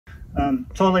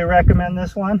Totally recommend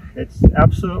this one. It's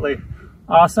absolutely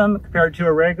awesome compared to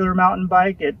a regular mountain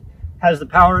bike. It has the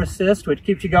power assist, which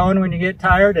keeps you going when you get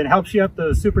tired and helps you up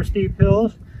those super steep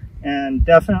hills. And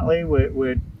definitely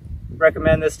would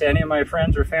recommend this to any of my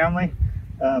friends or family.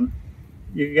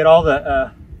 You get all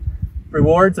the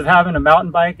rewards of having a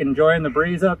mountain bike, enjoying the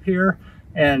breeze up here,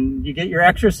 and you get your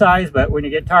exercise, but when you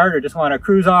get tired or just want to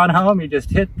cruise on home, you just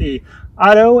hit the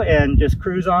auto and just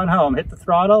cruise on home. Hit the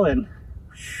throttle and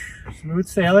smooth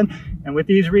sailing. And with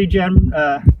these regen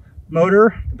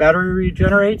motor, the battery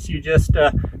regenerates, you just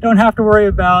don't have to worry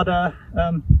about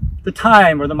the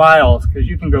time or the miles, because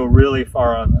you can go really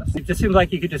far on this. It just seems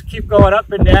like you could just keep going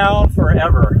up and down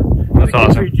forever. That's awesome. It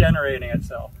keeps regenerating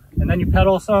itself. And then you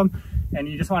pedal some, and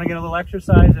you just want to get a little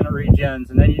exercise, and it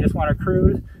regens. And then you just want to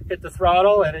cruise, hit the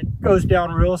throttle, and it goes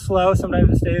down real slow.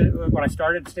 Sometimes it stayed, when I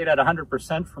started, it stayed at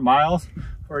 100% for miles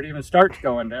before it even starts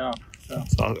going down. So.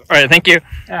 All right, thank you.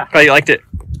 Yeah. Glad you liked it.